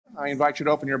I invite you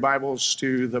to open your Bibles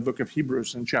to the book of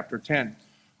Hebrews in chapter 10.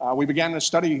 We began the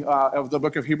study of the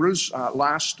book of Hebrews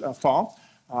last fall.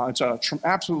 It's an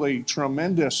absolutely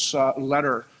tremendous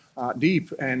letter,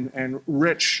 deep and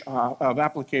rich of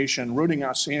application, rooting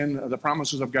us in the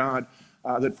promises of God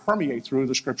that permeate through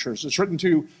the scriptures. It's written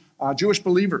to Jewish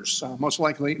believers, most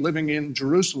likely living in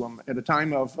Jerusalem at a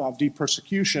time of deep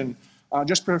persecution,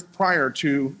 just prior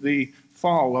to the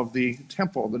fall of the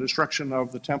temple, the destruction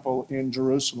of the temple in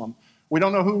Jerusalem. We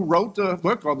don't know who wrote the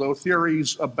book, although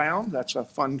theories abound. That's a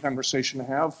fun conversation to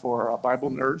have for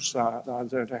Bible nerds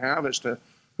to have as to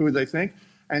who they think.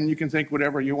 And you can think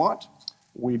whatever you want.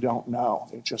 We don't know.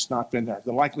 It's just not been there.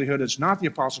 The likelihood is not the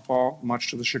Apostle Paul, much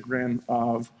to the chagrin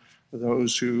of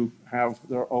those who have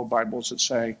their old Bibles that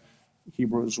say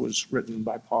Hebrews was written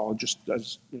by Paul. Just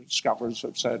as scholars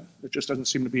have said, it just doesn't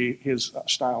seem to be his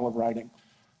style of writing.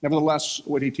 Nevertheless,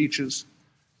 what he teaches,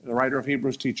 the writer of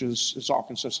Hebrews teaches, is all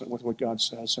consistent with what God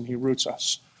says, and he roots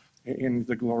us in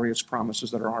the glorious promises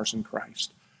that are ours in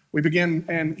Christ. We begin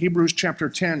in Hebrews chapter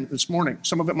 10 this morning.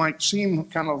 Some of it might seem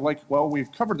kind of like, well,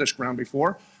 we've covered this ground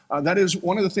before. That is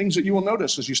one of the things that you will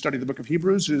notice as you study the book of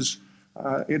Hebrews is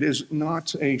it is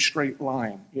not a straight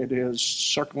line. It is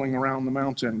circling around the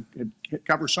mountain. It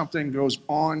covers something, goes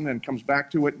on, and comes back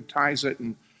to it and ties it,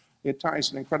 and it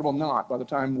ties an incredible knot by the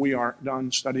time we are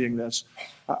done studying this.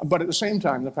 But at the same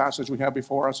time, the passage we have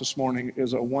before us this morning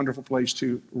is a wonderful place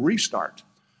to restart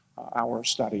our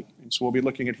study. And so we'll be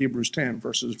looking at Hebrews 10,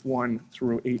 verses 1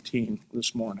 through 18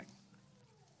 this morning.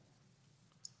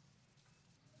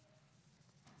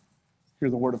 Hear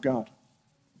the word of God.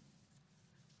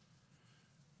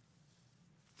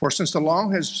 For since the law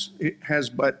has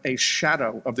but a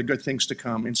shadow of the good things to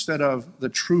come, instead of the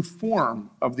true form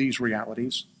of these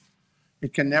realities,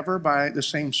 it can never, by the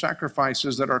same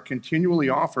sacrifices that are continually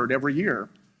offered every year,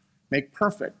 make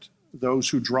perfect those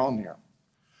who draw near.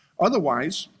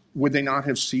 Otherwise, would they not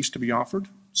have ceased to be offered,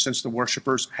 since the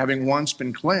worshipers, having once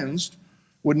been cleansed,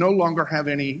 would no longer have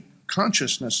any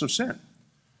consciousness of sin?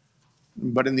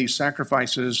 But in these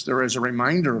sacrifices, there is a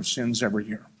reminder of sins every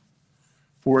year.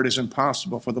 For it is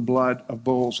impossible for the blood of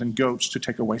bulls and goats to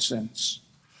take away sins.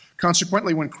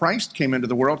 Consequently, when Christ came into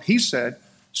the world, he said,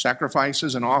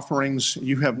 sacrifices and offerings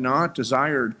you have not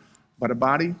desired, but a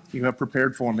body you have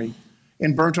prepared for me.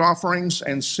 In burnt offerings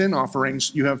and sin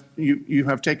offerings you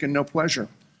have taken no pleasure.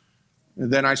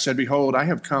 And then I said, behold, I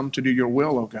have come to do your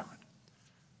will, O God,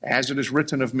 as it is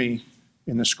written of me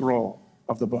in the scroll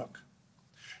of the book.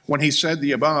 When he said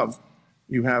the above,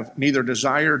 you have neither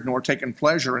desired nor taken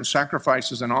pleasure in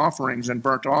sacrifices and offerings and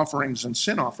burnt offerings and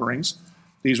sin offerings.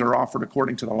 These are offered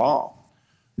according to the law.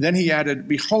 Then he added,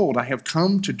 behold, I have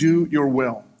come to do your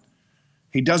will.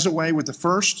 He does away with the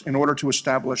first in order to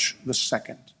establish the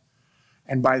second.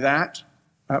 And by that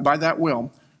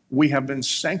will, we have been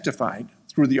sanctified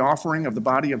through the offering of the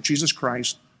body of Jesus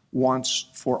Christ once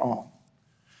for all.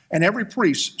 And every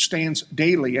priest stands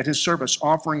daily at his service,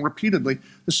 offering repeatedly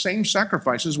the same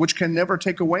sacrifices which can never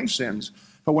take away sins.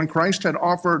 But when Christ had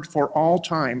offered for all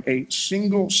time a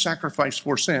single sacrifice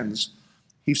for sins,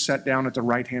 he sat down at the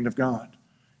right hand of God,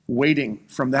 waiting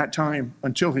from that time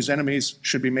until his enemies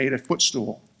should be made a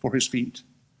footstool for his feet.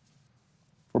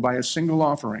 For by a single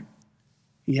offering,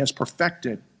 he has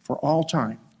perfected for all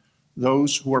time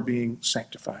those who are being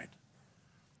sanctified.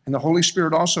 And the Holy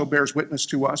Spirit also bears witness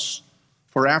to us,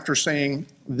 for after saying,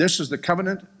 this is the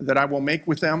covenant that I will make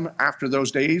with them after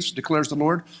those days, declares the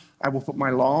Lord, I will put my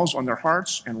laws on their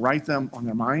hearts and write them on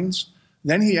their minds.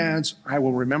 Then he adds, I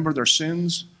will remember their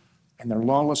sins and their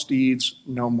lawless deeds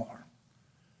no more.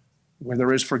 Where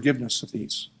there is forgiveness of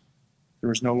these,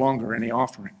 there is no longer any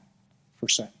offering for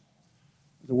sin.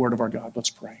 The word of our God. Let's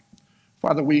pray.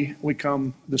 Father, we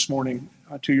come this morning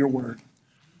to your word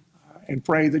and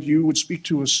pray that you would speak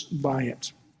to us by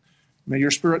it. May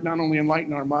your Spirit not only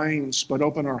enlighten our minds, but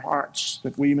open our hearts,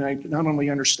 that we may not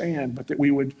only understand, but that we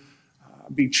would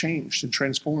be changed and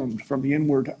transformed from the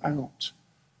inward out.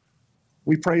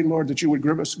 We pray, Lord, that you would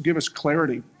give us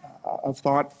clarity of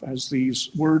thought, as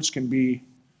these words can be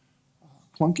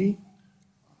clunky,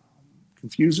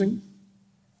 confusing,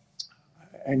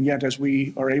 and yet as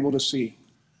we are able to see,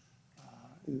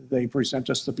 they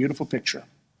present us the beautiful picture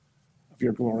of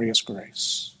your glorious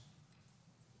grace.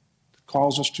 It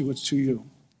calls us to you,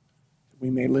 that we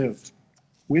may live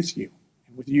with you,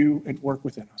 and with you at work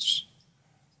within us.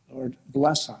 Lord,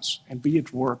 bless us and be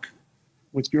at work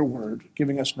with your word,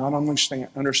 giving us not only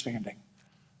understanding,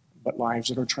 but lives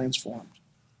that are transformed.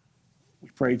 We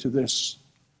pray to this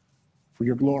for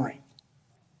your glory,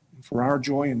 and for our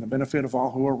joy and the benefit of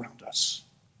all who are around us.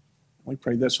 We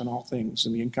pray this in all things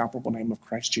in the incomparable name of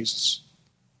Christ Jesus.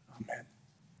 Amen.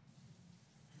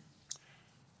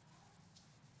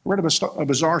 read a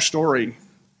bizarre story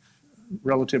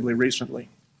relatively recently.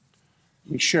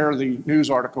 Let me share the news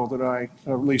article that I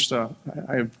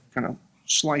have kind of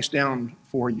sliced down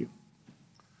for you.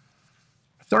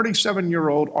 A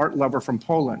 37-year-old art lover from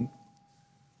Poland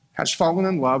has fallen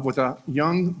in love with a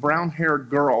young brown-haired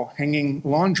girl hanging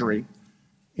laundry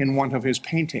in one of his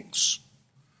paintings.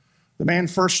 The man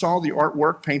first saw the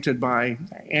artwork painted by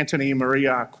Antoni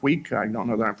Maria Quique. I don't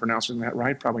know that I'm pronouncing that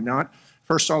right, probably not.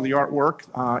 First saw the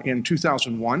artwork in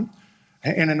 2001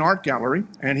 in an art gallery,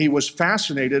 and he was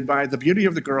fascinated by the beauty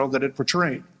of the girl that it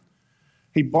portrayed.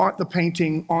 He bought the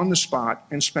painting on the spot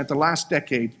and spent the last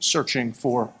decade searching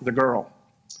for the girl.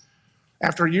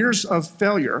 After years of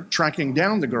failure tracking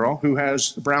down the girl, who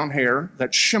has brown hair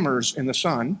that shimmers in the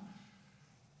sun,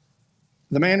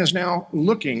 the man is now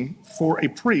looking for a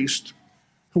priest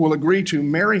who will agree to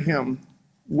marry him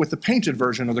with the painted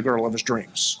version of the girl of his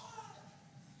dreams.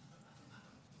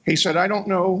 He said, "I don't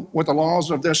know what the laws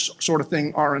of this sort of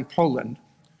thing are in Poland,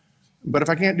 but if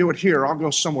I can't do it here, I'll go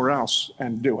somewhere else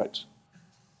and do it."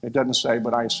 It doesn't say,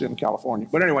 but I assume California.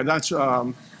 But anyway, that's,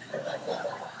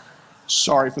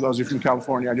 sorry for those of you from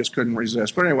California, I just couldn't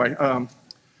resist. But anyway,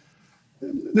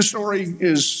 this story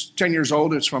is 10 years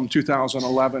old. It's from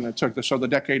 2011. It took the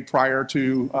decade prior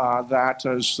to that,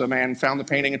 as the man found the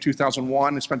painting in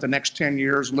 2001 and spent the next 10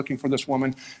 years looking for this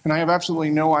woman. And I have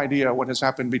absolutely no idea what has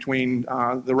happened between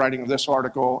the writing of this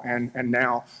article and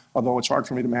now, although it's hard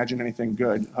for me to imagine anything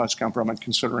good has come from it,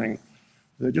 considering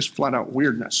the just flat out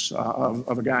weirdness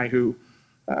of a guy who,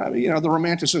 the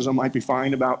romanticism might be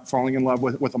fine about falling in love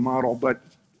with a model, but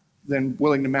then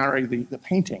willing to marry the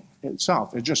painting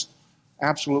itself. It just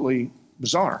absolutely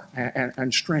bizarre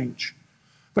and strange.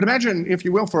 But imagine, if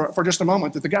you will, for just a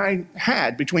moment, that the guy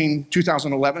had between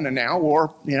 2011 and now,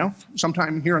 or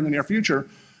sometime here in the near future,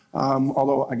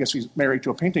 although I guess he's married to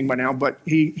a painting by now, but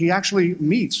he actually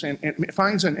meets and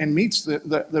finds and meets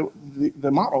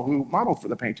the model who modeled for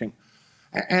the painting.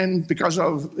 And because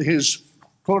of his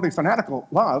totally fanatical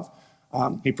love,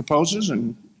 he proposes,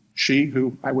 and she,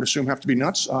 who I would assume have to be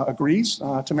nuts, agrees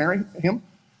to marry him.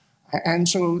 And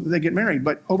so they get married.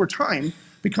 But over time,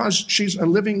 because she's a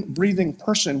living, breathing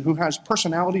person who has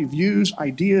personality, views,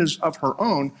 ideas of her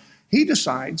own, he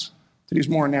decides that he's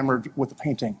more enamored with the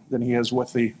painting than he is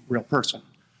with the real person.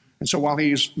 And so while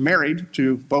he's married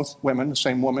to both women, the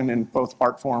same woman in both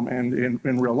art form and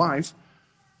in real life,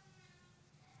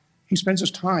 he spends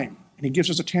his time and he gives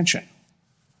his attention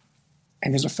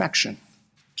and his affection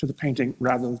to the painting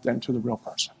rather than to the real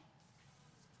person.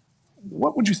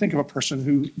 What would you think of a person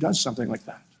who does something like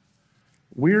that?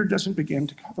 Weird doesn't begin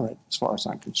to cover it, as far as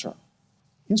I'm concerned.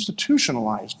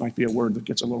 Institutionalized might be a word that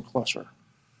gets a little closer,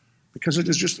 because it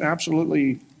is just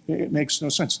absolutely, it makes no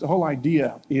sense. The whole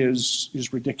idea is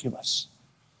ridiculous.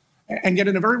 And yet,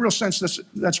 in a very real sense,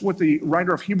 that's what the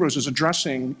writer of Hebrews is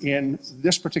addressing in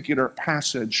this particular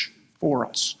passage for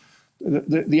us.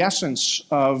 The essence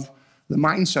of the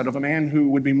mindset of a man who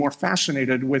would be more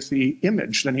fascinated with the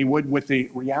image than he would with the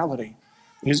reality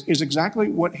is exactly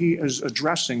what he is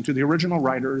addressing to the original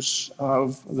writers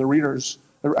of the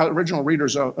original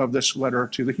readers of this letter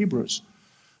to the Hebrews.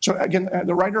 So again,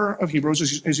 the writer of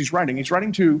Hebrews, as he's writing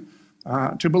to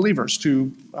believers,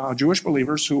 to Jewish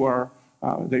believers who are,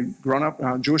 they've grown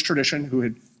up Jewish tradition, who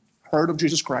had heard of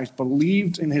Jesus Christ,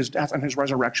 believed in his death and his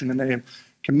resurrection, and they have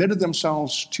committed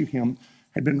themselves to him,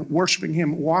 had been worshiping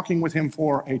him, walking with him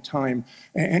for a time.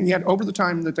 And yet, over the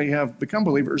time that they have become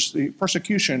believers, the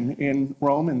persecution in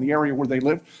Rome, in the area where they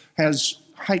live, has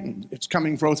heightened. It's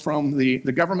coming both from the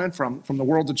government, from the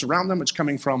world that's around them. It's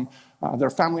coming from their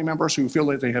family members who feel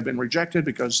that they have been rejected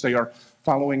because they are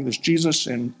following this Jesus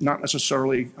and not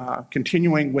necessarily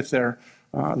continuing with the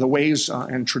ways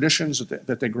and traditions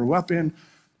that they grew up in.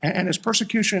 And as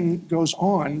persecution goes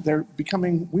on, they're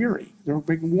becoming weary. They're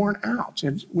being worn out,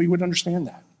 and we would understand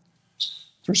that.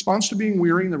 The response to being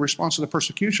weary and the response to the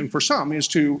persecution for some is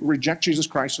to reject Jesus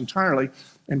Christ entirely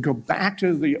and go back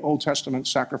to the Old Testament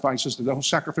sacrifices, to the whole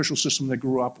sacrificial system they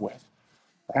grew up with.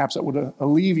 Perhaps that would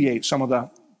alleviate some of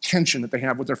the tension that they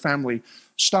have with their family,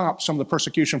 stop some of the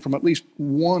persecution from at least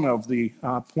one of the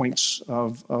points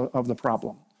of the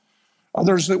problem.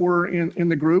 Others that were in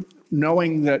the group,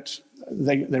 knowing that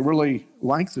they really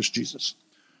like this Jesus,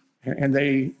 and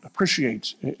they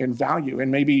appreciate and value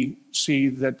and maybe see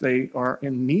that they are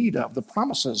in need of the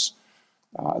promises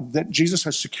that Jesus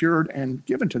has secured and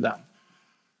given to them.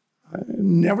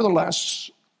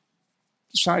 Nevertheless,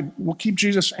 decide we'll keep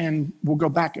Jesus and we'll go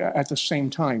back at the same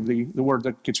time. The word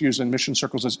that gets used in mission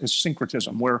circles is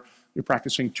syncretism, where you're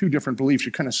practicing two different beliefs.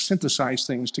 You kind of synthesize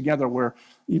things together where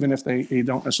even if they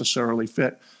don't necessarily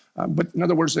fit. But in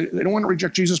other words, they don't want to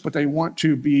reject Jesus, but they want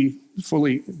to be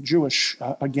fully Jewish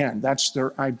again. That's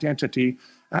their identity,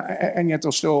 and yet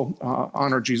they'll still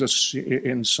honor Jesus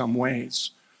in some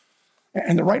ways.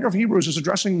 And the writer of Hebrews is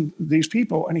addressing these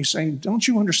people, and he's saying, don't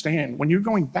you understand? When you're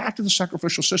going back to the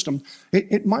sacrificial system,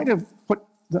 it might have put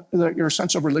your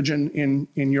sense of religion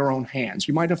in your own hands.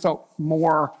 You might have felt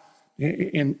more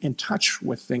in touch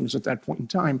with things at that point in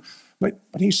time. But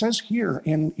he says here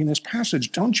in this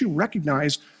passage, don't you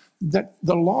recognize that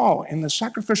the law and the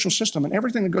sacrificial system and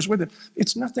everything that goes with it,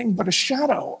 it's nothing but a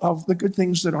shadow of the good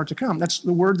things that are to come. That's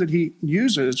the word that he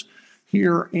uses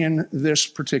here in this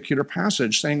particular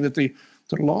passage, saying that the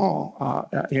law,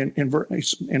 in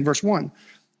verse 1,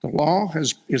 the law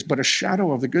is but a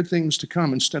shadow of the good things to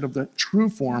come instead of the true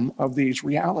form of these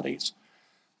realities.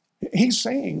 He's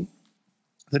saying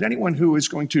that anyone who is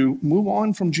going to move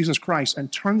on from Jesus Christ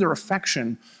and turn their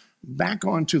affection back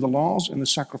onto the laws and the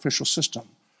sacrificial system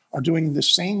are doing the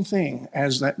same thing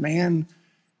as that man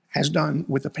has done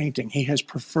with the painting. He has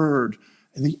preferred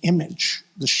the image,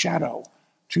 the shadow,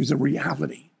 to the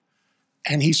reality.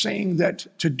 And he's saying that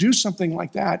to do something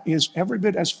like that is every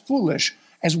bit as foolish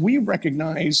as we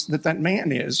recognize that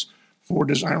man is for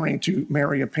desiring to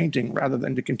marry a painting rather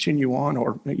than to continue on,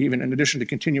 or even in addition to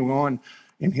continuing on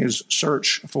in his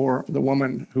search for the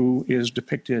woman who is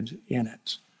depicted in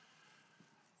it.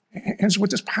 And so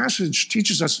what this passage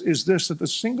teaches us is this, that the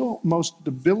single most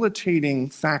debilitating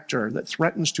factor that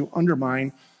threatens to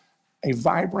undermine a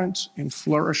vibrant and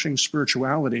flourishing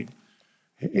spirituality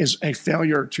is a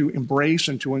failure to embrace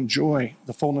and to enjoy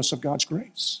the fullness of God's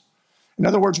grace. In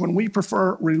other words, when we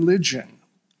prefer religion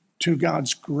to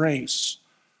God's grace,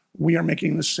 we are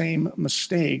making the same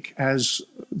mistake as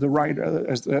the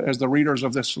readers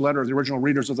of this letter, the original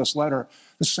readers of this letter.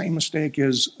 The same mistake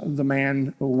is the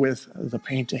man with the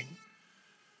painting.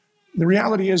 The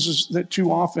reality is that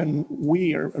too often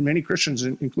we, or many Christians,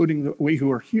 including we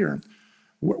who are here,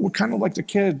 we're kind of like the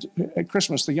kid at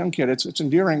Christmas, the young kid. It's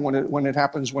endearing when it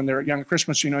happens when they're young at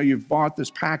Christmas. You know, you've bought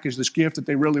this package, this gift that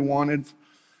they really wanted,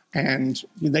 and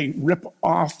they rip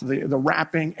off the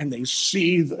wrapping and they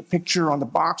see the picture on the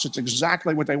box. It's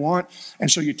exactly what they want. And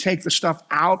so you take the stuff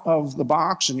out of the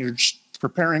box and you're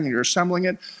preparing and you're assembling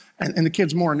it. And the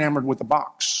kid's more enamored with the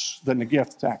box than the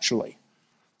gift, actually.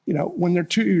 You know, when they're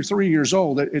 2 or 3 years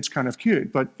old, it's kind of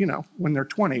cute. But, you know, when they're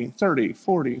 20, 30,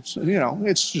 40, so, you know,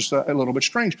 it's just a little bit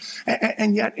strange.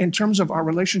 And yet, in terms of our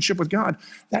relationship with God,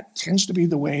 that tends to be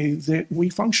the way that we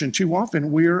function. Too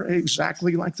often, we're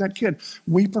exactly like that kid.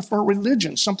 We prefer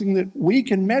religion, something that we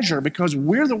can measure because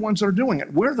we're the ones that are doing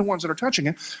it. We're the ones that are touching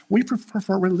it. We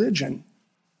prefer religion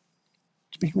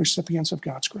to being recipients of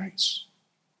God's grace.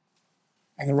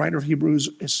 And the writer of Hebrews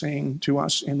is saying to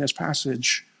us in this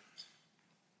passage,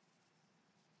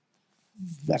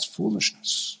 that's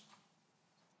foolishness.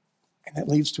 And it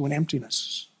leads to an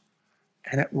emptiness.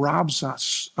 And it robs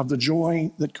us of the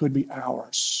joy that could be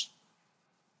ours.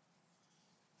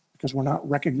 Because we're not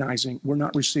recognizing, we're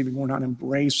not receiving, we're not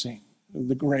embracing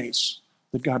the grace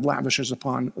that God lavishes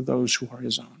upon those who are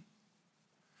his own.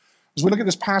 As we look at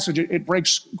this passage, it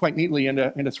breaks quite neatly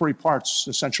into 3 parts,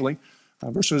 essentially.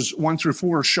 Verses 1 through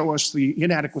 4 show us the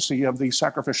inadequacy of the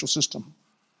sacrificial system.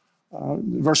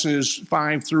 Verses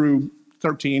 5 through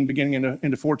 13, beginning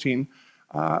into 14,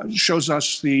 shows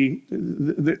us the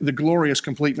glorious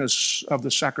completeness of the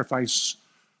sacrifice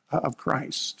of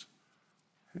Christ.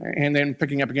 And then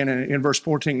picking up again in verse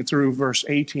 14 through verse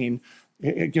 18,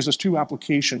 it gives us 2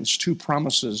 applications, 2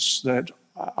 promises that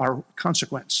are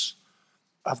consequence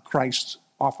of Christ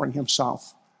offering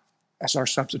himself as our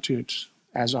substitute,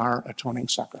 as our atoning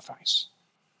sacrifice.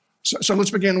 So let's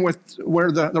begin with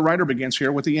where the writer begins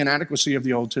here, with the inadequacy of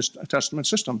the Old Testament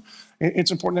system.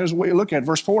 It's important as we look at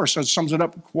verse 4, sums it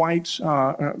up quite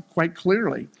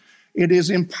clearly. It is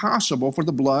impossible for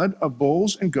the blood of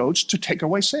bulls and goats to take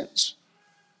away sins.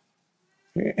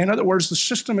 In other words, the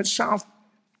system itself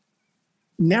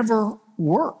never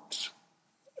worked,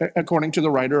 according to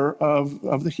the writer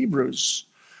of the Hebrews.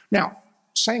 Now,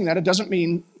 saying that, it doesn't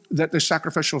mean that the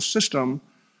sacrificial system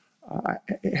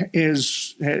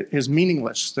is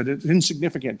meaningless, that it's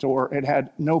insignificant, or it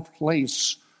had no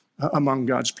place among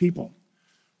God's people.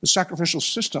 The sacrificial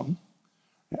system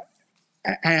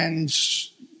and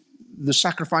the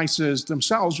sacrifices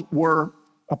themselves were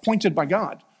appointed by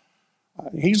God.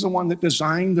 He's the one that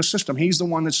designed the system. He's the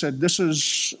one that said, this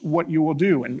is what you will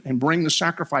do, and bring the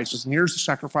sacrifices. And here's the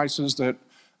sacrifices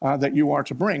that you are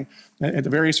to bring. At the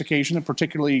various occasions, and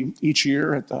particularly each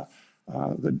year at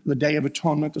the Day of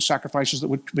Atonement, the sacrifices that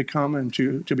would become and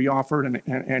to be offered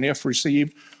and if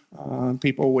received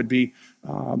People would be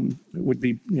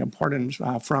pardoned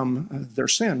from their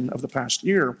sin of the past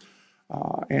year,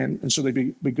 and so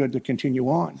they'd be good to continue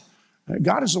on.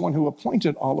 God is the one who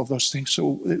appointed all of those things,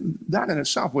 so that in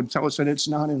itself would tell us that it's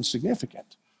not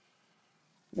insignificant.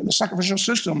 The sacrificial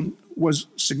system was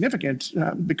significant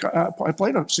because it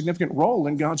played a significant role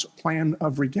in God's plan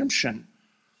of redemption.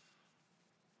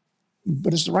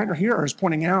 But as the writer here is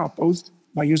pointing out, both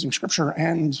by using scripture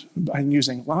and by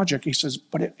using logic, he says,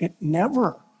 but it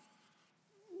never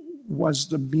was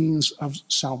the means of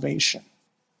salvation.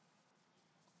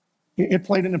 It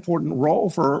played an important role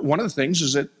for one of the things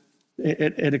is that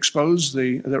it exposed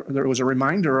there was a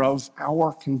reminder of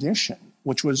our condition,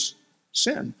 which was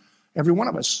sin. Every one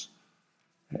of us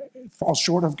falls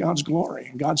short of God's glory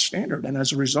and God's standard. And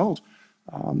as a result,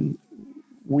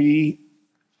 we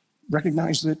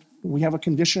recognize that we have a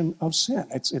condition of sin.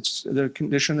 It's the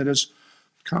condition that is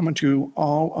common to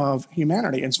all of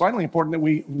humanity. And it's vitally important that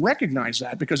we recognize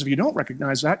that, because if you don't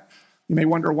recognize that, you may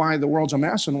wonder why the world's a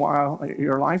mess and why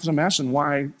your life's a mess and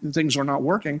why things are not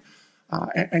working.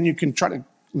 And you can try to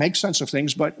make sense of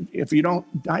things, but if you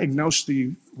don't diagnose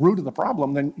the root of the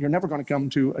problem, then you're never going to come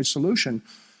to a solution.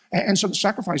 And so the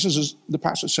sacrifices, as the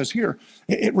passage says here,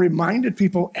 it reminded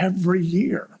people every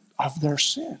year of their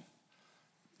sin.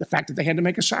 The fact that they had to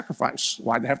make a sacrifice.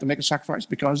 Why did they have to make a sacrifice?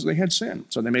 Because they had sinned.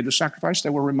 So they made the sacrifice, they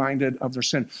were reminded of their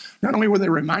sin. Not only were they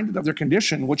reminded of their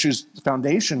condition, which is the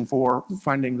foundation for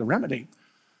finding the remedy,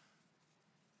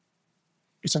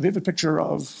 it's a vivid picture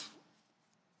of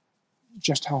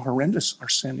just how horrendous our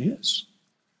sin is.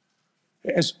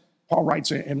 As Paul writes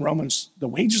in Romans, the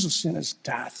wages of sin is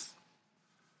death.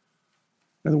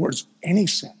 In other words, any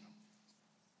sin,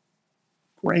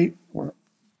 great or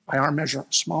by our measure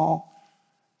small,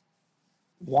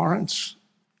 warrants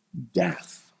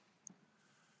death.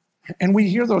 And we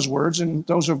hear those words, and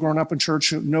those who have grown up in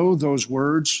church know those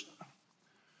words,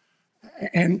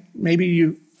 and maybe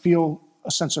you feel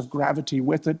a sense of gravity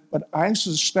with it, but I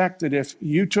suspect that if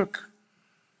you took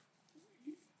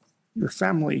your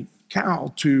family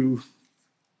cow to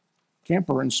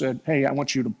camper and said, hey, I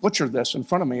want you to butcher this in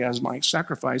front of me as my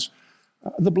sacrifice,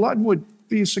 the blood would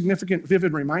be a significant,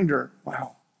 vivid reminder,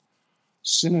 wow,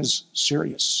 sin is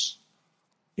serious.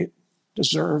 It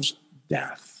deserves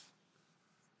death.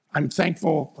 I'm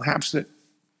thankful, perhaps,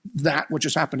 that which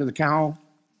has happened to the cow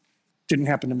didn't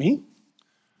happen to me.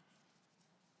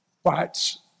 But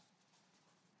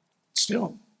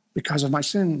still, because of my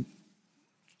sin,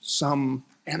 some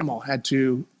animal had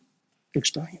to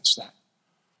experience that.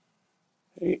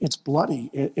 It's bloody,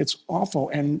 it's awful,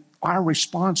 and our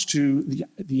response to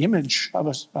the image of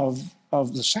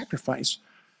the sacrifice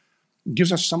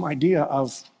gives us some idea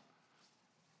of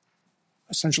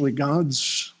essentially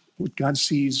what God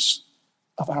sees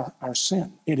of our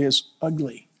sin. It is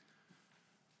ugly.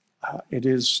 It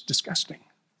is disgusting.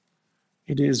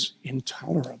 It is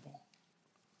intolerable.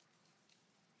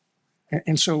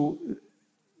 And so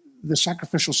the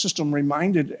sacrificial system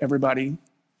reminded everybody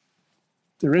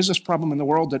there is this problem in the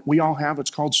world that we all have.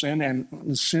 It's called sin,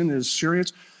 and sin is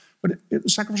serious. But the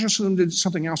sacrificial system did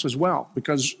something else as well,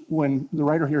 because when the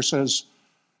writer here says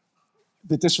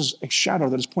that this is a shadow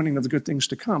that is pointing to the good things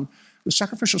to come, the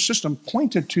sacrificial system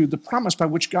pointed to the promise by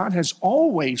which God has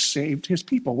always saved his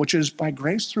people, which is by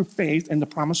grace through faith in the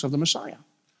promise of the Messiah.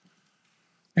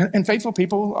 And faithful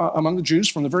people among the Jews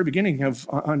from the very beginning have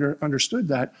understood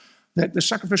that the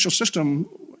sacrificial system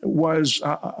was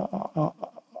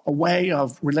a way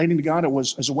of relating to God. It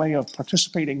was as a way of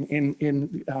participating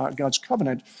in God's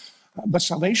covenant. But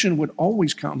salvation would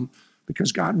always come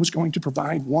because God was going to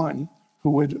provide one who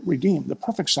would redeem, the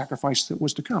perfect sacrifice that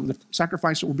was to come, the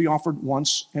sacrifice that would be offered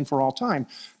once and for all time,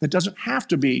 that doesn't have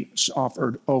to be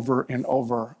offered over and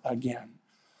over again.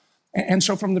 And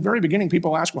so from the very beginning,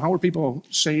 people ask, well, how were people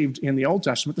saved in the Old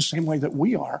Testament? The same way that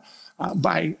we are,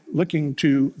 by looking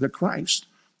to the Christ.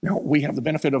 Now, we have the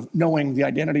benefit of knowing the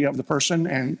identity of the person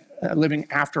and living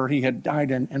after he had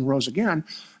died and rose again.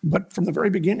 But from the very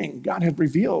beginning, God had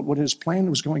revealed what his plan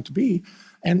was going to be.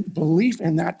 And belief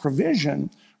in that provision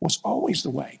was always the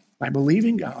way. By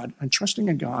believing God and trusting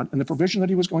in God and the provision that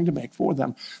he was going to make for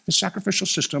them, the sacrificial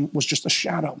system was just a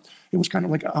shadow. It was kind of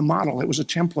like a model. It was a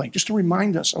template, just to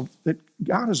remind us that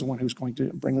God is the one who's going to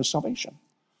bring us salvation.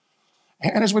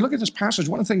 And as we look at this passage,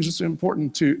 one of the things that's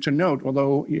important to note,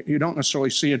 although you don't necessarily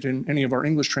see it in any of our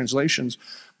English translations,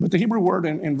 but the Hebrew word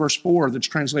in verse 4 that's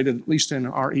translated, at least in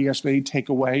our ESV, take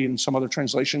away, and some other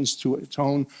translations to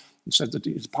atone, it says that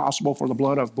it's possible for the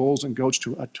blood of bulls and goats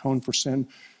to atone for sin.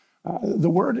 The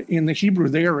word in the Hebrew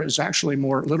there is actually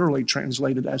more literally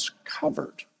translated as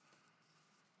covered.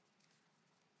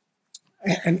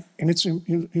 And it's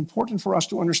important for us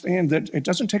to understand that it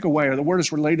doesn't take away, or the word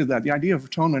is related to that. The idea of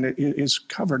atonement is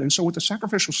covered. And so what the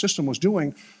sacrificial system was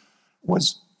doing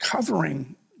was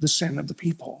covering the sin of the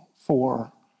people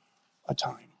for a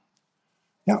time.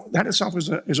 Now, that itself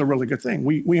is a really good thing.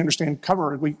 We understand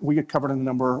cover. We get covered in a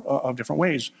number of different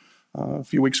ways. A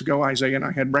few weeks ago, Isaiah and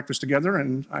I had breakfast together,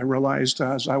 and I realized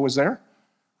as I was there,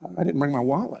 I didn't bring my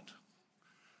wallet.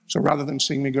 So rather than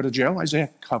seeing me go to jail, Isaiah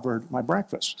covered my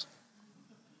breakfast.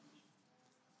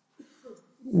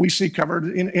 We see covered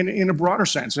in a broader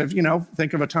sense. If,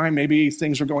 think of a time maybe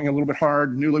things are going a little bit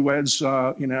hard, newlyweds,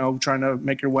 trying to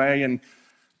make your way, and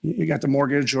you got the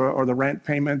mortgage or the rent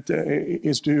payment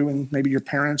is due, and maybe your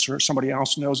parents or somebody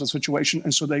else knows the situation,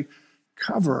 and so they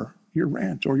cover your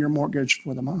rent or your mortgage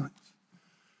for the month.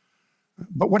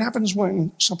 But what happens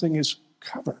when something is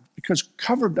covered? Because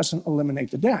covered doesn't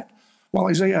eliminate the debt. While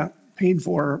Isaiah paid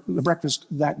for the breakfast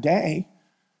that day,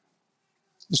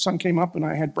 the sun came up and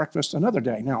I had breakfast another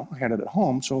day. Now, I had it at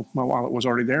home, so my wallet was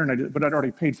already there, but I'd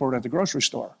already paid for it at the grocery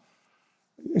store.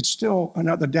 It's still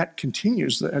another debt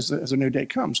continues as a new day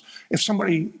comes. If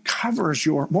somebody covers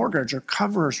your mortgage or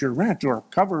covers your rent or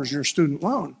covers your student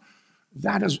loan,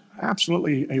 that is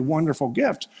absolutely a wonderful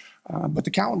gift. But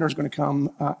the calendar is going to come,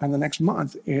 and the next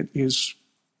month payment is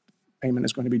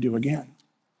going to be due again.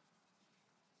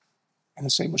 And the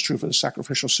same was true for the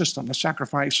sacrificial system. The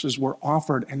sacrifices were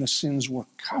offered and the sins were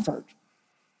covered,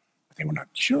 but they were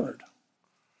not cured.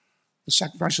 The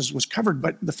sacrifices was covered,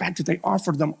 but the fact that they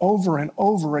offered them over and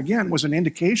over again was an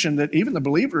indication that even the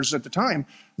believers at the time,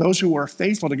 those who were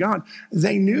faithful to God,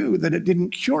 they knew that it didn't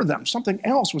cure them. Something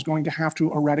else was going to have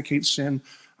to eradicate sin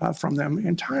from them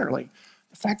entirely.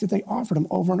 The fact that they offered them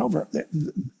over and over,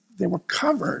 they were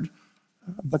covered,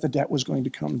 but the debt was going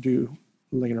to come due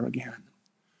later again.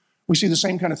 We see the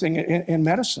same kind of thing in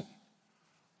medicine.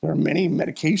 There are many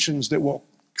medications that will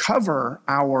cover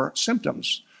our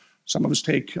symptoms. Some of us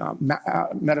take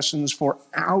medicines for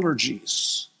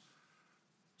allergies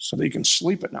so that you can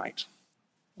sleep at night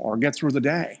or get through the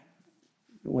day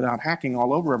without hacking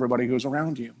all over everybody who's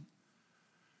around you.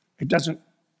 It doesn't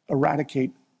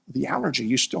eradicate the allergy.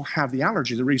 You still have the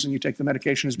allergy. The reason you take the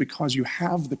medication is because you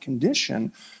have the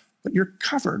condition, but you're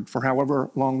covered for however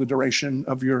long the duration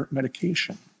of your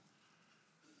medication.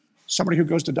 Somebody who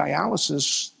goes to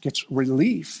dialysis gets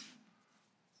relief,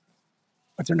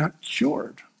 but they're not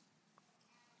cured.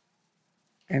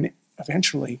 And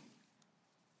eventually,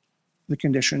 the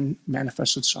condition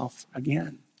manifests itself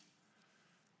again.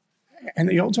 And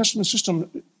the Old Testament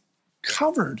system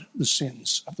covered the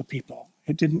sins of the people.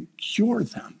 It didn't cure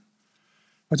them.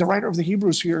 What the writer of the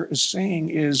Hebrews here is saying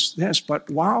is this: but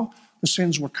while the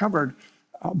sins were covered,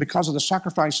 because of the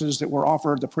sacrifices that were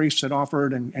offered, the priests had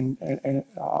offered, and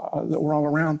that were all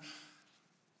around,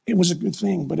 it was a good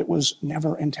thing, but it was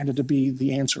never intended to be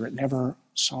the answer. It never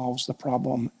solves the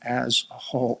problem as a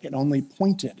whole. It only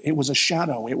pointed. It was a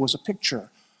shadow. It was a picture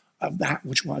of that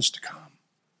which was to come.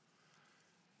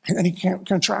 And then he can't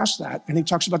contrast that, and he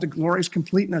talks about the glorious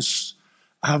completeness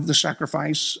of the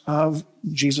sacrifice of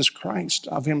Jesus Christ,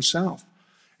 of himself.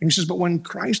 And he says, but when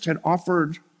Christ had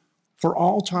offered for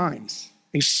all time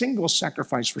a single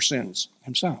sacrifice for sins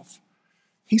himself,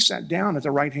 he sat down at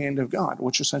the right hand of God,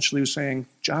 which essentially was saying,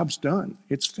 job's done,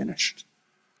 it's finished.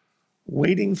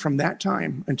 Waiting from that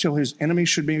time until his enemies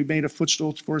should be made a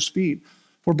footstool for his feet.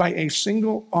 For by a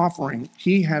single offering,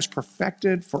 he has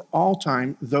perfected for all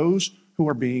time those who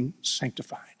are being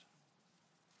sanctified.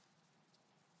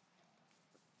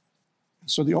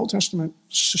 So the Old Testament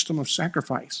system of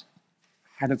sacrifice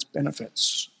had its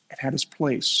benefits, it had its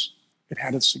place, it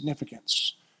had its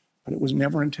significance, but it was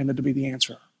never intended to be the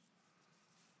answer.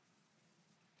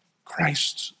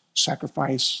 Christ's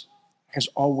sacrifice has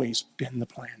always been the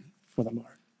plan for the Lord.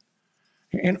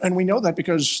 And we know that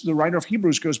because the writer of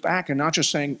Hebrews goes back and not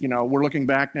just saying, we're looking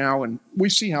back now and we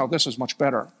see how this is much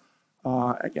better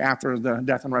after the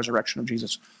death and resurrection of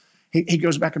Jesus. He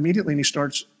goes back immediately and he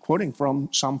starts quoting from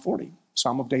Psalm 40,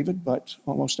 Psalm of David, but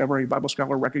almost every Bible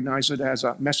scholar recognizes it as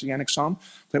a messianic psalm,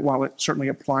 that while it certainly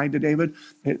applied to David,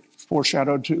 it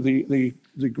foreshadowed to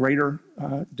the greater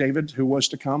David who was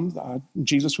to come,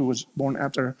 Jesus who was born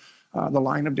after the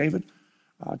line of David,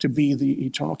 to be the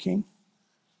eternal king.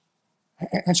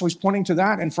 And so he's pointing to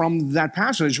that, and from that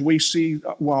passage we see,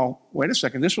 well, wait a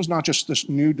second, this was not just this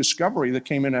new discovery that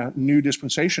came in a new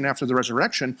dispensation after the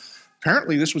resurrection.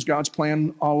 Apparently this was God's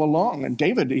plan all along, and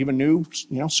David even knew,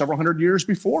 several hundred years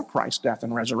before Christ's death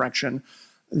and resurrection,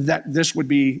 that this would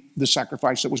be the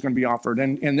sacrifice that was going to be offered.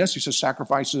 And in this, he says,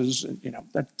 sacrifices,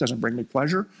 that doesn't bring me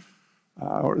pleasure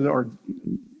or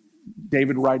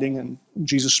David writing and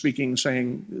Jesus speaking,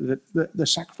 saying that the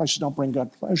sacrifices don't bring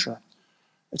God pleasure.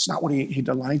 It's not what he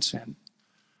delights in.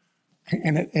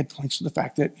 And it points to the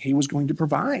fact that he was going to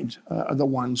provide the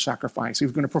one sacrifice. He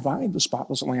was going to provide the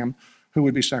spotless lamb who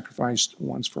would be sacrificed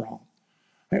once for all.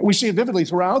 We see it vividly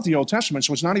throughout the Old Testament,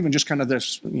 so it's not even just kind of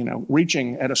this,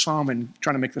 reaching at a psalm and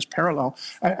trying to make this parallel.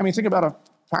 I mean, think about a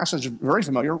passage very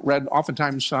familiar, read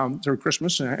oftentimes through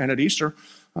Christmas and at Easter,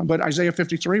 but Isaiah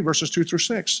 53, verses 2 through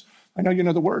 6. I know you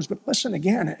know the words, but listen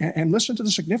again and listen to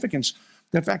the significance,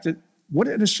 the fact that what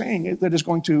it is saying that is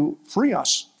going to free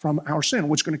us from our sin,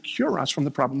 what's going to cure us from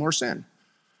the problem of our sin.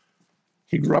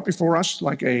 He grew up before us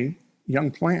like a young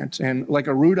plant and like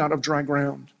a root out of dry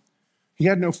ground. He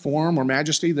had no form or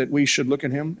majesty that we should look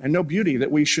at him, and no beauty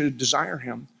that we should desire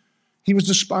him. He was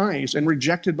despised and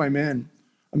rejected by men,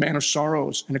 a man of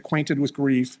sorrows and acquainted with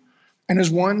grief. And as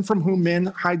one from whom men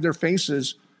hide their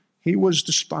faces, he was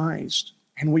despised,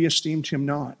 and we esteemed him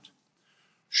not.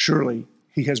 Surely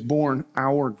he has borne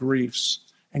our griefs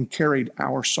and carried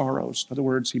our sorrows. In other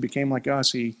words, he became like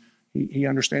us. He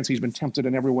understands he's been tempted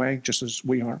in every way, just as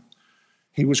we are.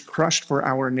 He was crushed for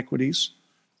our iniquities,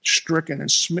 stricken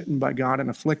and smitten by God and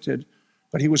afflicted,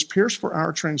 but he was pierced for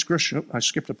our transgression. I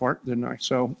skipped a part, didn't I?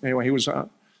 So anyway,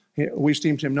 we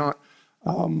esteemed him not.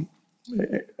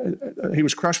 He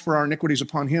was crushed for our iniquities.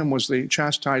 Upon him was the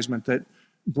chastisement that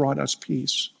brought us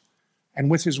peace. And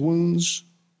with his wounds,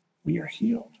 we are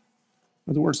healed.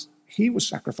 In other words, he was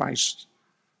sacrificed.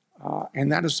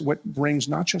 And that is what brings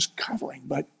not just covering,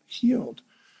 but healed.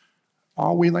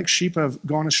 All we like sheep have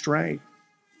gone astray. In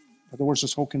other words,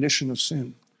 this whole condition of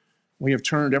sin. We have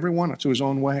turned every one to his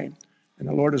own way, and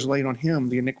the Lord has laid on him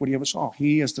the iniquity of us all.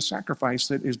 He is the sacrifice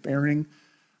that is bearing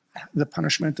the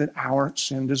punishment that our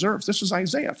sin deserves. This is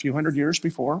Isaiah, a few hundred years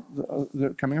before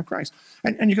the coming of Christ.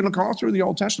 And you can look all through the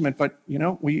Old Testament, but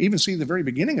we even see the very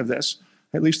beginning of this,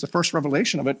 at least the first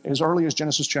revelation of it, as early as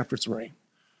Genesis chapter 3.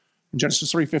 In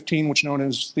Genesis 3:15, which known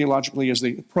as theologically as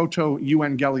the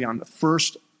proto-evangelion, the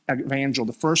first evangel,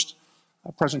 the first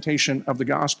presentation of the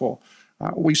gospel,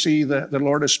 we see that the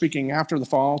Lord is speaking after the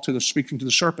fall, speaking to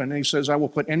the serpent, and he says, I will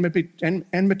put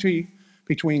enmity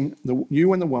between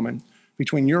you and the woman,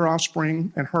 between your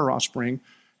offspring and her offspring,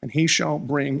 and he shall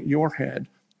bring your head,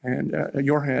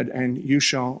 and you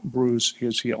shall bruise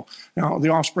his heel. Now, the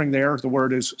offspring there, the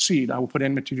word is seed. I will put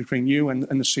enmity between you and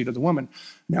the seed of the woman.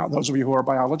 Now, those of you who are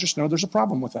biologists know there's a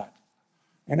problem with that.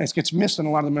 And it gets missed in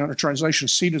a lot of the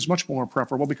translations. Seed is much more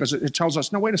preferable because it tells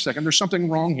us, no, wait a second, there's something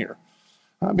wrong here.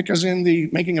 Because in the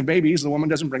making of babies, the woman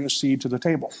doesn't bring the seed to the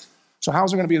table. So how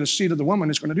is it going to be the seed of the woman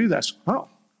who's going to do this? Oh,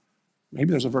 maybe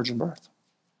there's a virgin birth.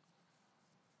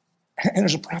 And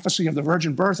there's a prophecy of the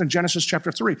virgin birth in Genesis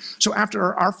chapter 3. So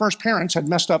after our first parents had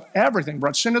messed up everything,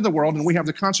 brought sin to the world, and we have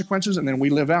the consequences, and then we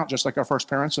live out just like our first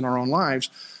parents in our own lives,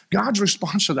 God's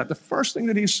response to that, the first thing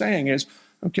that he's saying is,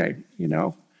 okay,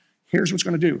 here's what's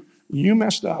going to do. You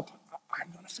messed up.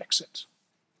 I'm going to fix it.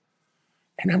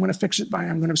 And I'm going to fix it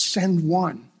I'm going to send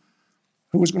one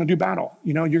who is going to do battle.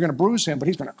 You're going to bruise him, but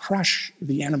he's going to crush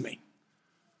the enemy.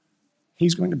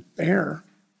 He's going to bear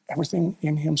everything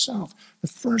in himself. The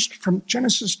first, from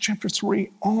Genesis chapter 3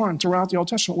 on throughout the Old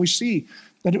Testament, we see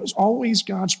that it was always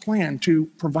God's plan to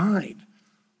provide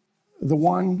the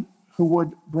one who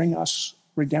would bring us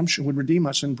redemption, would redeem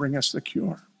us and bring us the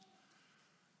cure.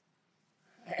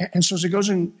 And so as it goes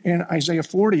in Isaiah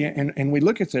 40, and we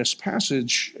look at this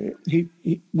passage,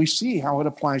 we see how it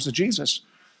applies to Jesus.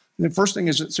 The first thing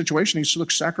is the situation, he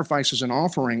looks sacrifices and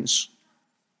offerings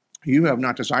you have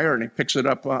not desired. And he picks it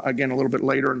up again a little bit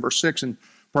later in verse 6, and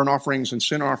burnt offerings and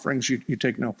sin offerings you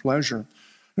take no pleasure.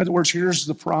 In other words, here's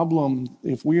the problem.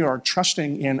 If we are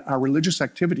trusting in our religious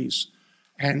activities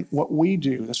and what we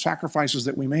do, the sacrifices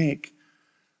that we make,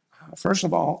 first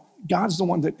of all, God's the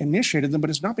one that initiated them,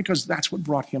 but it's not because that's what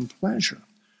brought him pleasure.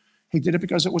 He did it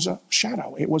because it was a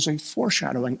shadow. It was a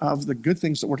foreshadowing of the good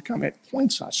things that were to come. It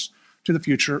points us to the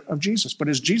future of Jesus. But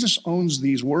as Jesus owns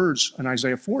these words in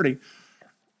Isaiah 40,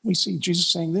 we see Jesus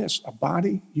saying this, a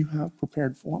body you have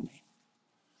prepared for me.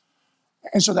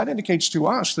 And so that indicates to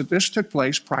us that this took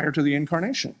place prior to the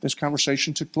incarnation. This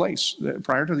conversation took place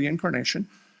prior to the incarnation,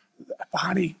 a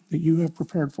body that you have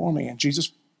prepared for me. And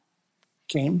Jesus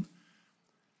came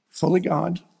fully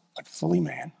God, but fully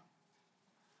man,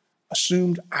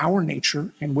 assumed our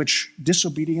nature in which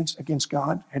disobedience against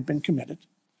God had been committed,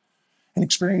 and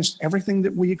experienced everything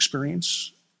that we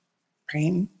experience,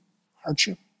 pain,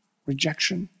 hardship,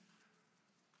 rejection,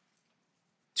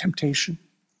 temptation.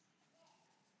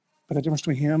 But the difference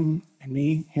between him and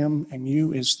me, him and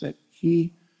you, is that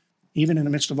he, even in the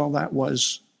midst of all that,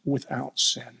 was without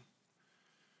sin.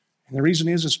 And the reason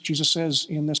is, as Jesus says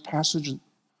in this passage,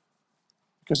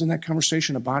 because in that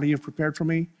conversation, a body you've prepared for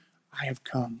me, I have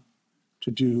come to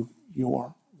do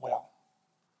your will.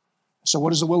 So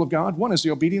what is the will of God? One is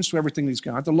the obedience to everything He's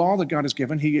God. The law that God has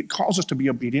given, He calls us to be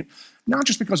obedient, not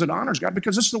just because it honors God,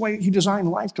 because this is the way He designed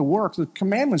life to work. The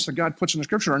commandments that God puts in the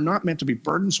Scripture are not meant to be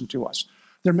burdensome to us.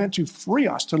 They're meant to free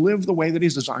us to live the way that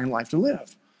He's designed life to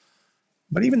live.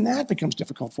 But even that becomes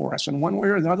difficult for us. And one way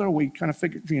or the other, we kind of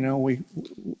figure,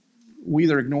 we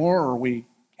either ignore or we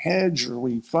hedge or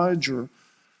we fudge or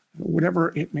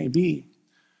whatever it may be.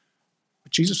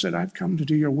 But Jesus said, I've come to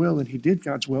do your will, and He did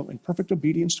God's will in perfect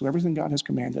obedience to everything God has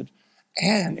commanded,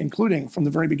 and including from the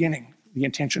very beginning, the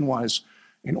intention was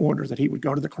in order that He would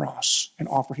go to the cross and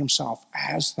offer Himself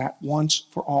as that once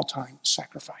for all time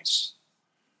sacrifice.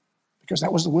 Because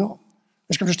that was the will.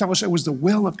 The Scriptures tell us it was the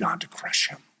will of God to crush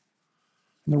Him.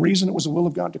 And the reason it was the will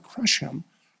of God to crush Him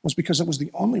was because it was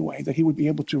the only way that He would be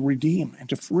able to redeem and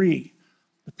to free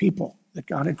the people that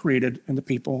God had created and the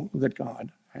people that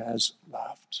God has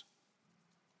loved.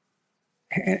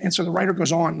 And so the writer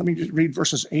goes on. Let me just read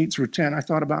verses 8 through 10. I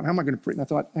thought about, how am I going to preach? And I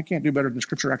thought, I can't do better than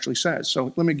Scripture actually says.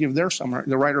 So let me give their summary,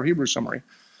 the writer of Hebrews summary.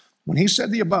 When he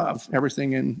said the above,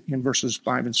 everything in verses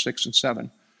 5 and 6 and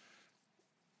 7,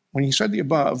 when he said the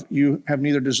above, you have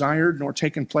neither desired nor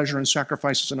taken pleasure in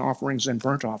sacrifices and offerings and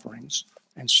burnt offerings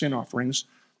and sin offerings.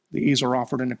 These are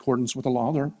offered in accordance with the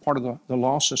law. They're part of the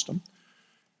law system.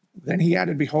 Then he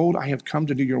added, behold, I have come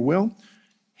to do your will.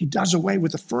 He does away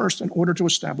with the first in order to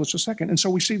establish the second. And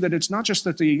so we see that it's not just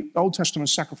that the Old Testament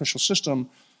sacrificial system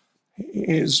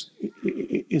is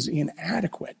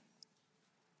inadequate,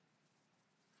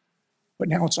 but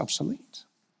now it's obsolete.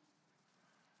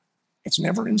 It's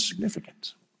never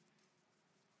insignificant.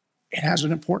 It has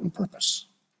an important purpose,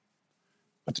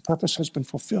 but the purpose has been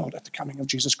fulfilled at the coming of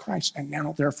Jesus Christ, and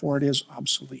now, therefore, it is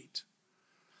obsolete.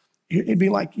 It'd be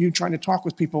like you trying to talk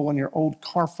with people on your old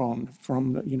car phone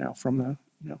from the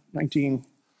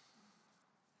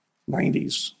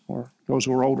 1990s, or those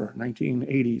who are older,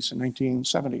 1980s and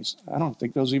 1970s. I don't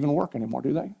think those even work anymore,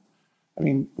 do they? I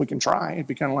mean, we can try. It'd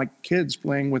be kind of like kids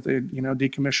playing with the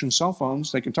decommissioned cell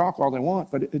phones. They can talk all they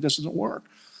want, but it just doesn't work.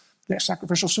 The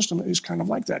sacrificial system is kind of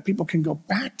like that. People can go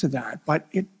back to that, but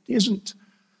it isn't.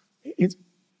 It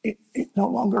no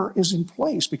longer is in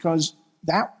place, because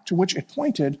that to which it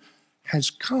pointed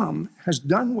has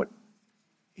done what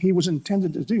He was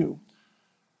intended to do,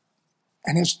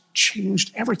 and has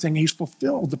changed everything. He's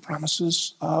fulfilled the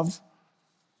promises of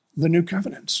the new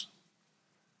covenants.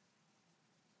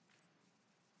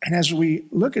 And as we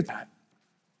look at that,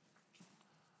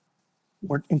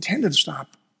 we're intended to stop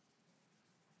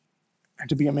and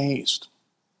to be amazed.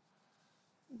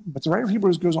 But the writer of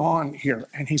Hebrews goes on here,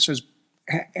 and he says,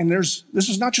 and this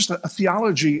is not just a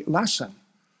theology lesson.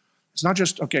 It's not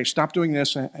just, okay, stop doing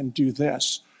this and do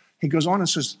this. He goes on and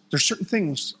says, there's certain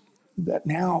things that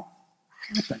now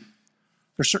happen.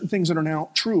 There's certain things that are now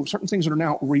true, certain things that are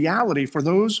now reality for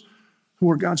those who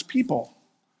are God's people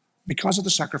because of the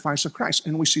sacrifice of Christ.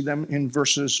 And we see them in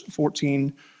verses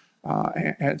 14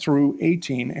 through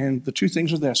 18. And the two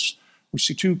things are this. We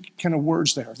see two kind of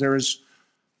words there. There is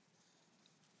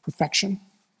perfection,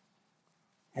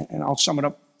 and I'll sum it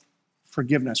up,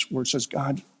 forgiveness, where it says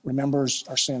God remembers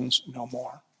our sins no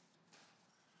more.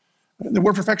 The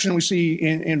word perfection we see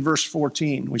in verse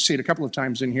 14. We see it a couple of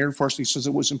times in here. First, he says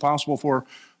it was impossible for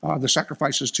the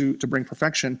sacrifices to bring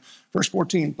perfection. Verse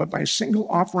 14, but by a single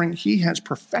offering, He has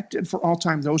perfected for all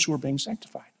time those who are being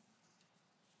sanctified.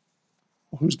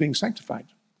 Well, who's being sanctified?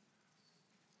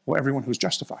 Well, everyone who's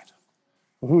justified.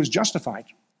 Well, who is justified?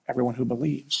 Everyone who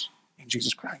believes in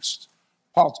Jesus Christ.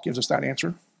 Paul gives us that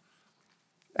answer.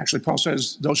 Actually, Paul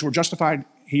says those who are justified,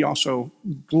 He also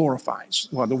glorifies.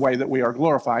 Well, the way that we are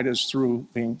glorified is through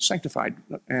being sanctified.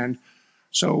 And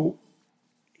so,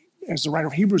 as the writer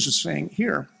of Hebrews is saying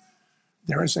here,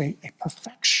 there is a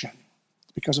perfection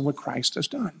because of what Christ has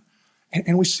done.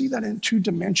 And we see that in two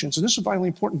dimensions. And this is vitally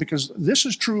important, because this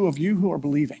is true of you who are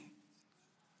believing.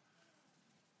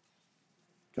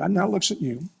 God now looks at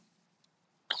you,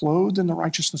 clothed in the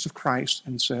righteousness of Christ,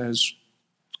 and says,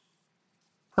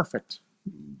 perfect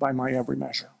by my every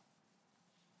measure.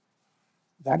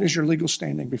 That is your legal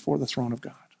standing before the throne of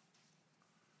God.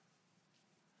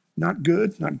 Not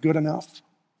good, not good enough.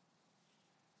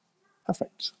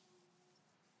 Perfect.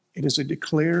 It is a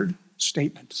declared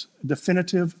statement, a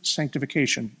definitive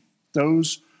sanctification.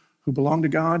 Those who belong to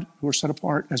God, who are set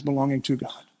apart as belonging to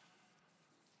God.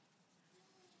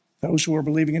 Those who are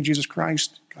believing in Jesus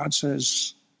Christ, God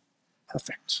says,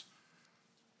 perfect.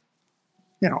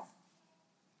 Now,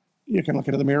 You can look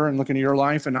into the mirror and look into your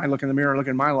life, and I look in the mirror and look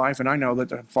in my life, and I know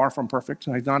that I'm far from perfect.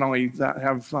 I not only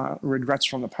have regrets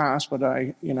from the past, but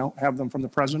I, have them from the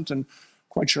present, and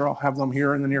quite sure I'll have them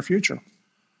here in the near future.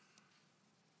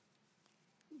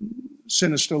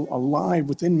 Sin is still alive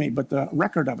within me, but the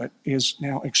record of it is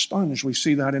now expunged. We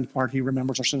see that in part, he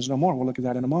remembers our sins no more. We'll look at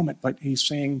that in a moment. But he's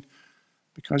saying,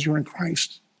 because you're in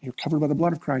Christ, you're covered by the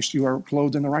blood of Christ, you are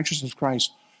clothed in the righteousness of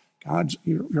Christ,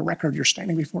 your record, you're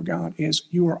standing before God, is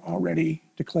you are already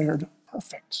declared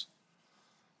perfect.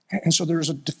 And so there's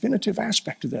a definitive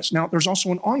aspect to this. Now, there's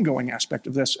also an ongoing aspect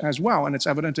of this as well, and it's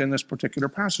evident in this particular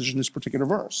passage, in this particular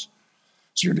verse.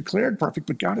 So you're declared perfect,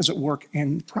 but God is at work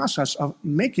in the process of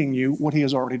making you what he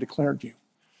has already declared you.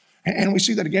 And we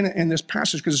see that again in this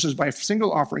passage, because it says, by a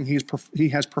single offering, he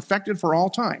has perfected for all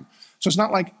time. So it's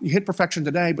not like you hit perfection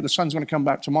today, but the sun's going to come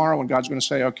back tomorrow, and God's going to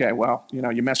say, okay, well,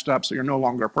 you messed up, so you're no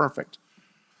longer perfect.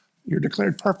 You're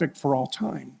declared perfect for all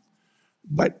time.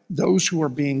 But those who are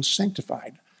being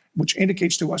sanctified, which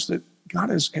indicates to us that God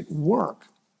is at work.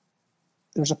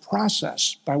 There's a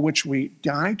process by which we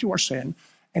die to our sin,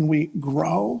 and we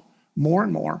grow more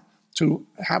and more to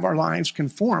have our lives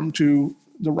conform to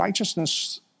the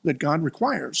righteousness that God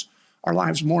requires. Our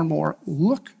lives more and more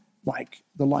look like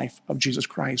the life of Jesus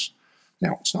Christ.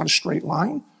 Now, it's not a straight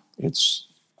line. It's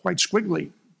quite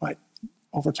squiggly, but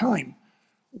over time,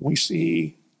 we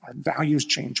see our values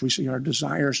change. We see our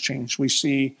desires change. We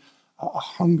see a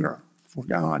hunger for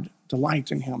God,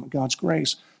 delight in him, God's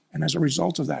grace. And as a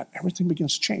result of that, everything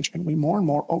begins to change. And we more and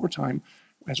more over time,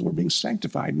 as we're being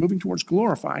sanctified, moving towards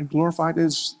glorified. Glorified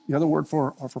is the other word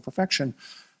for perfection.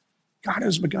 God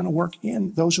has begun to work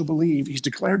in those who believe. He's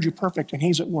declared you perfect, and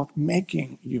he's at work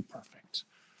making you perfect.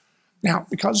 Now,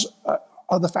 because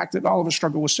of the fact that all of us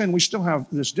struggle with sin, we still have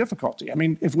this difficulty. I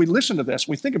mean, if we listen to this,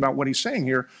 we think about what he's saying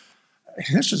here,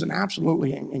 this is an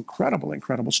absolutely incredible,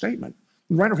 incredible statement.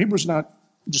 The writer of Hebrews is not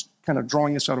just kind of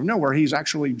drawing this out of nowhere. He's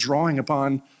actually drawing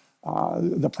upon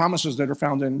the promises that are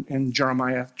found in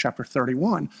Jeremiah chapter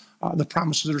 31, the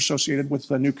promises that are associated with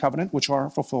the new covenant, which are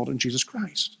fulfilled in Jesus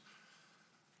Christ.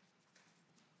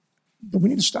 But we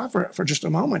need to stop for just a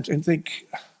moment and think,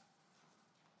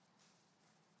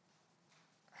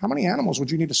 how many animals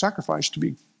would you need to sacrifice to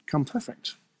become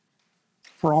perfect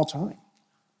for all time?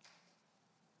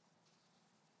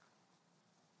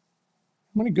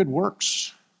 How many good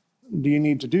works do you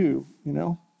need to do,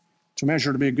 to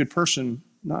measure to be a good person,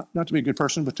 not to be a good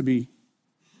person, but to be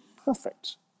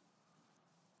perfect?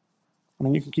 I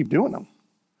mean, you can keep doing them,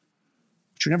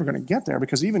 but you're never going to get there,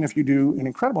 because even if you do an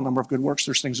incredible number of good works,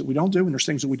 there's things that we don't do, and there's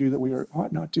things that we do that we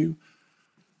ought not do.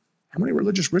 How many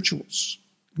religious rituals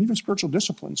and even spiritual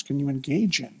disciplines can you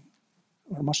engage in,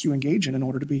 or must you engage in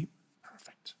order to be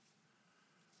perfect?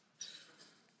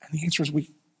 And the answer is we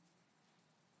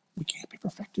can't be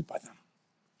perfected by them.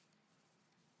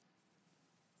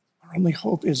 Our only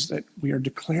hope is that we are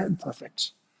declared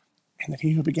perfect, and that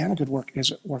he who began a good work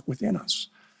is at work within us.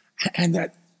 And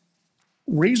that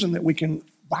reason that we can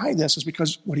buy this is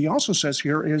because what he also says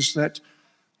here is that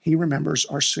he remembers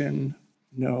our sin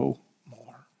no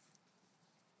more.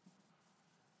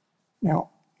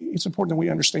 Now, it's important that we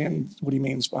understand what he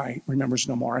means by remembers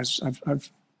no more. As I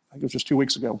think it was just 2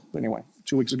 weeks ago, but anyway,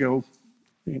 2 weeks ago,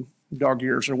 in dog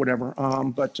years or whatever,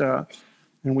 and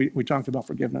we talked about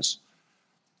forgiveness.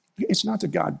 It's not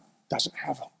that God doesn't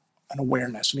have an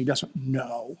awareness and he doesn't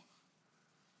know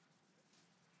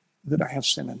that I have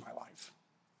sin in my life.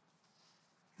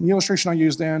 And the illustration I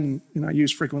use then, and I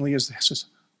use frequently, is this: is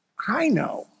I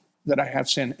know that I have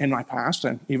sin in my past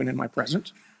and even in my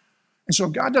present. And so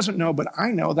if God doesn't know, but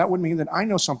I know, that would mean that I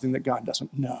know something that God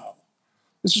doesn't know.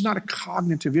 This is not a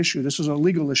cognitive issue. This is a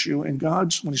legal issue. And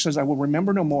God's, when he says, I will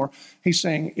remember no more, he's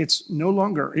saying it's no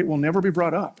longer, it will never be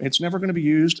brought up. It's never going to be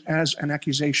used as an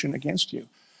accusation against you.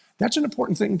 That's an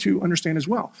important thing to understand as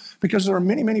well, because there are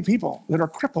many, many people that are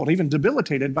crippled, even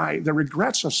debilitated by the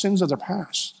regrets of sins of their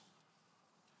past.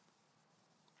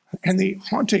 And the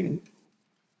haunting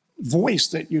voice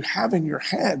that you have in your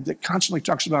head that constantly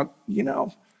talks about, you're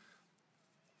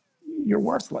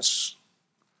worthless.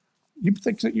 You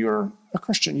think that you're a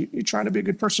Christian. You try to be a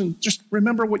good person. Just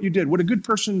remember what you did. Would a good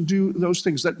person do those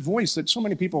things? That voice that so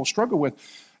many people struggle with.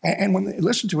 And when they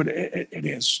listen to it,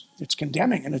 it's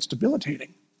condemning and it's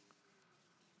debilitating.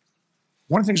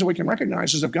 One of the things that we can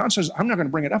recognize is if God says, I'm not going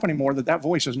to bring it up anymore, that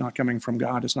voice is not coming from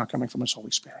God. It's not coming from his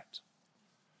Holy Spirit.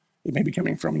 It may be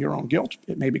coming from your own guilt.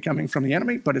 It may be coming from the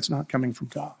enemy, but it's not coming from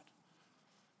God.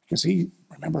 Because he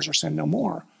remembers our sin no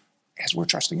more as we're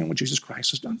trusting in what Jesus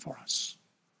Christ has done for us.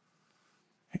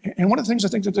 And one of the things I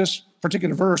think that this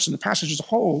particular verse and the passage as a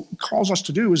whole calls us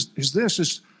to do is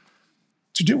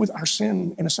to do with our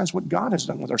sin, in a sense, what God has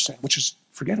done with our sin, which is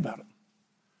forget about it.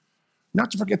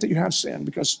 Not to forget that you have sin,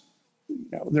 because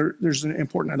there's an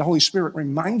important, the Holy Spirit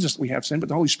reminds us that we have sin, but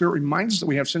the Holy Spirit reminds us that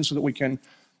we have sin so that we can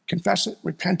confess it,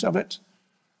 repent of it,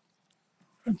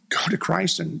 go to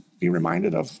Christ and be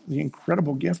reminded of the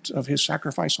incredible gift of his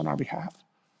sacrifice on our behalf.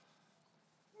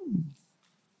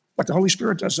 But the Holy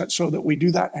Spirit does that so that we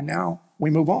do that, and now we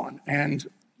move on. And,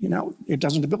 it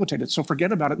doesn't debilitate it. So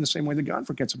forget about it in the same way that God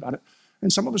forgets about it.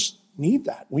 And some of us need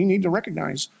that. We need to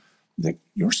recognize that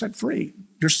you're set free.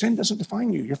 Your sin doesn't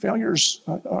define you. Your failures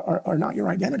are not your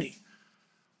identity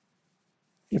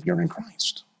if you're in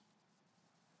Christ.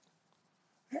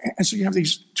 And so you have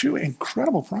these two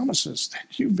incredible promises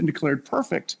that you've been declared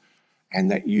perfect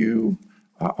and that you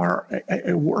are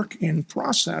a work in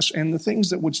process. And the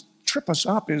things that would trip us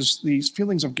up is these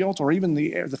feelings of guilt or even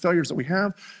the failures that we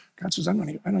have. God says, I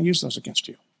don't use those against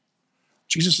you.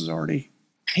 Jesus has already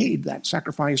paid that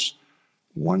sacrifice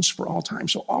once for all time.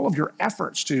 So all of your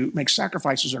efforts to make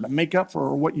sacrifices or to make up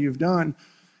for what you've done,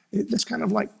 it's kind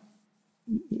of like,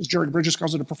 as Jerry Bridges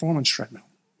calls it, a performance treadmill.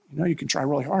 You can try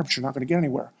really hard, but you're not going to get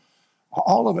anywhere.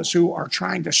 All of us who are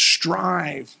trying to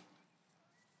strive,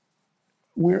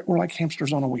 we're like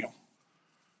hamsters on a wheel.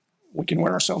 We can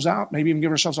wear ourselves out, maybe even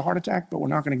give ourselves a heart attack, but we're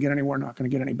not going to get anywhere, not going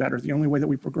to get any better. The only way that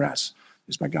we progress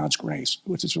is by God's grace,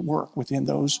 which is at work within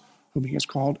those whom he has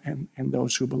called and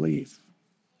those who believe.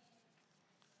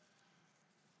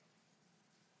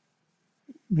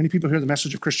 Many people hear the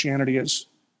message of Christianity as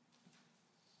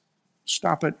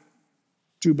stop it,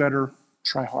 do better,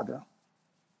 try harder.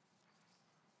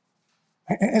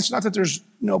 And it's not that there's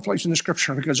no place in the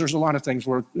scripture, because there's a lot of things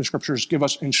where the scriptures give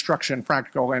us instruction,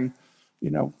 practical, and,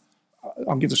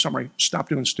 I'll give the summary. Stop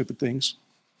doing stupid things.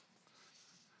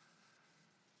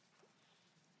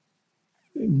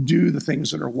 Do the things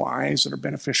that are wise, that are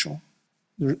beneficial.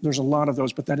 There's a lot of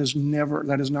those, but that is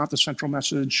not the central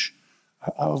message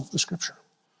of the scripture.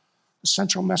 The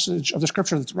central message of the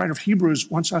scripture that the writer of Hebrews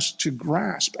wants us to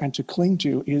grasp and to cling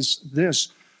to is this: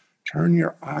 turn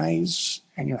your eyes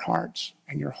and your heart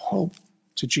and your hope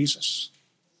to Jesus.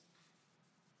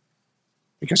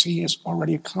 Because he has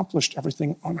already accomplished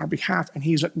everything on our behalf, and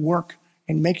he's at work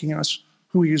in making us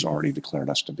who he has already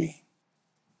declared us to be.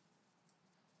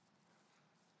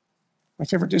 My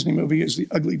favorite Disney movie is The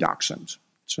Ugly Dachshund.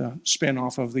 It's a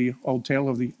spin-off of the old tale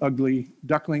of the ugly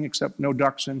duckling, except no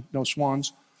ducks and no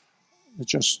swans.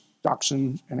 It's just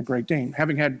dachshund and a Great Dane.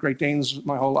 Having had Great Danes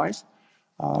my whole life,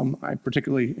 I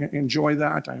particularly enjoy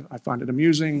that. I find it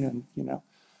amusing and,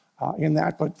 in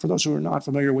that. But for those who are not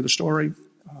familiar with the story,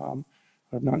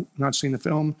 have not seen the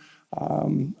film,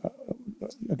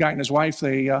 a guy and his wife,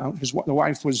 the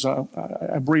wife was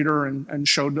a breeder and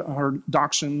showed her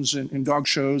dachshunds in dog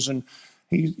shows, and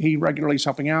he regularly is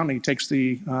helping out, and he takes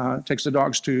the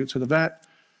dogs to the vet.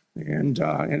 And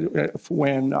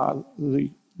when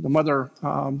the mother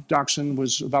dachshund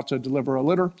was about to deliver a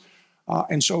litter,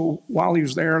 and so while he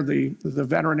was there, the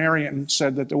veterinarian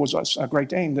said that there was a Great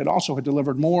Dane that also had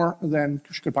delivered more than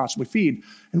she could possibly feed,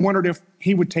 and wondered if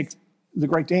he would take the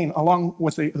Great Dane along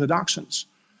with the dachshunds.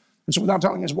 And so without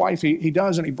telling his wife, he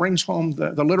does, and he brings home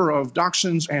the litter of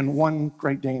dachshunds and one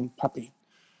Great Dane puppy.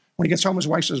 When he gets home, his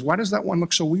wife says, "Why does that one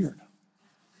look so weird?"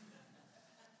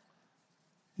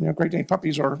 Great Dane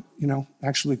puppies are,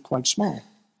 actually quite small,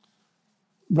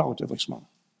 relatively small,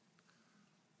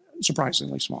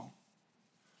 surprisingly small.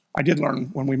 I did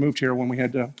learn when we moved here, when we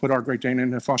had to put our Great Dane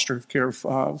into foster care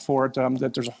for it,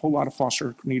 that there's a whole lot of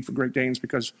foster need for Great Danes,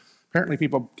 because apparently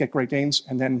people get Great Danes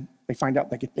and then they find out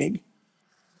they get big.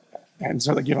 And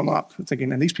so they give them up,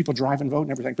 thinking, and these people drive and vote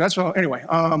and everything. But that's all, anyway.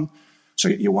 So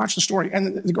you watch the story,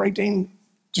 and the Great Dane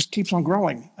just keeps on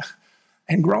growing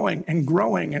and growing and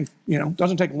growing. And,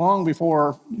 doesn't take long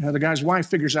before the guy's wife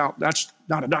figures out that's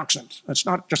not a dachshund. That's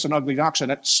not just an ugly dachshund.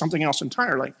 That's something else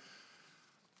entirely.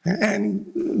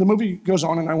 And the movie goes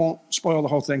on, and I won't spoil the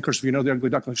whole thing. Of course, if you know the Ugly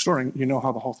Duckling story, you know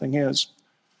how the whole thing is.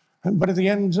 But at the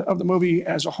end of the movie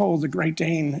as a whole, the Great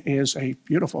Dane is a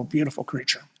beautiful, beautiful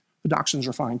creature. The dachshunds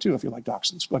are fine too, if you like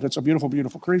dachshunds, but it's a beautiful,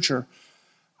 beautiful creature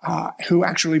who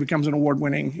actually becomes an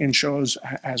award-winning in shows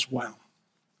as well.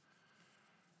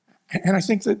 And I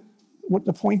think that what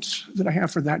the point that I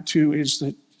have for that too is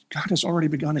that God has already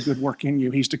begun a good work in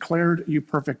you. He's declared you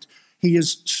perfect. He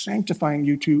is sanctifying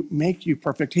you to make you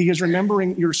perfect. He is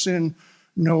remembering your sin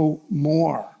no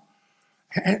more.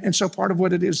 And so part of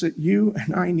what it is that you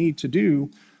and I need to do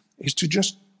is to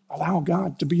just allow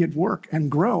God to be at work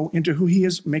and grow into who he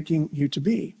is making you to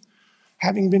be.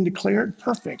 Having been declared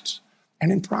perfect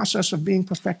and in process of being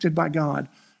perfected by God,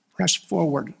 press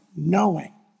forward,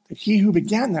 knowing that he who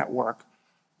began that work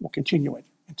will continue it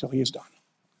until he is done.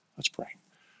 Let's pray.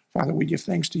 Father, we give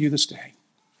thanks to you this day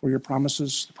for your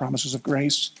promises, the promises of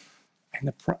grace, and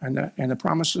the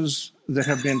promises that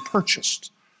have been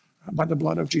purchased by the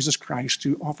blood of Jesus Christ,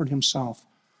 who offered himself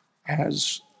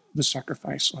as the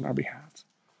sacrifice on our behalf.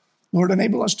 Lord,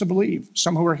 enable us to believe.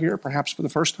 Some who are here, perhaps for the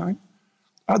first time,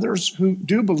 others who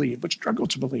do believe but struggle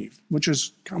to believe, which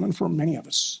is common for many of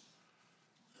us.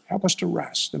 Help us to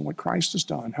rest in what Christ has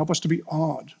done. Help us to be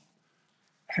awed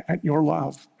at your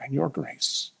love and your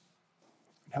grace.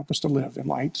 And help us to live in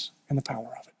light and the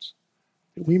power of it,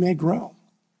 that we may grow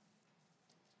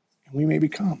and we may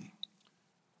become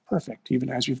perfect, even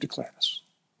as you've declared us.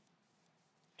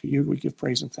 To you we give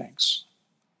praise and thanks.